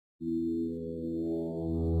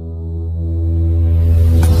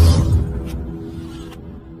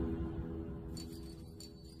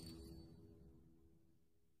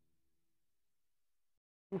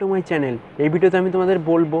My channel. এই ভিডিওতে আমি তোমাদের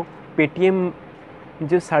বলবো পেটিএম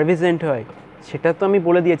যে সার্ভিস এজেন্ট হয় সেটা তো আমি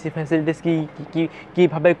বলে দিয়েছি, ফ্যাসিলিটিস কী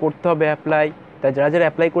কীভাবে করতে হবে অ্যাপ্লাই। তা যারা যারা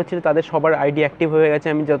অ্যাপ্লাই করছিল তাদের সবার আইডি অ্যাক্টিভ হয়ে গেছে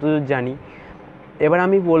আমি যতদূর জানি। এবার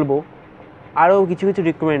আমি বলবো আরও কিছু কিছু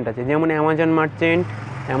রিকোয়ারমেন্ট আছে, যেমন Amazon merchant,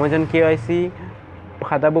 Amazon KYC,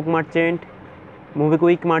 খাতাবুক merchant,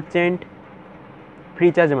 মুভিকুইক merchant,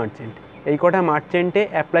 Freecharge merchant. এই কটা মার্চেন্টে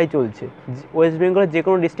অ্যাপ্লাই চলছে। ওয়েস্ট বেঙ্গলের যে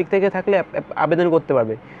কোনো ডিস্ট্রিক্ট থেকে থাকলে আবেদন করতে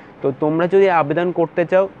পারবে। তো তোমরা যদি আবেদন করতে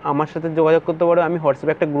চাও আমার সাথে যোগাযোগ করতে পারো। আমি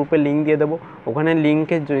হোয়াটসঅ্যাপে একটা গ্রুপের লিঙ্ক দিয়ে দেবো, ওখানে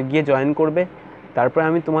লিঙ্কে গিয়ে জয়েন করবে। তারপরে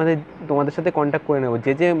আমি তোমাদের সাথে কন্ট্যাক্ট করে নেবো।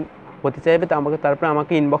 যে হতে চাইবে তারপরে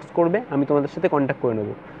আমাকে ইনবক্স করবে, আমি তোমাদের সাথে কন্ট্যাক্ট করে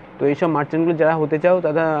নেবো। তো এইসব মার্চেন্টগুলো যারা হতে চাও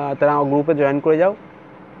তারা গ্রুপে জয়েন করে যাও।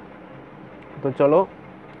 তো চলো,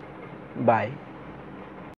 বাই।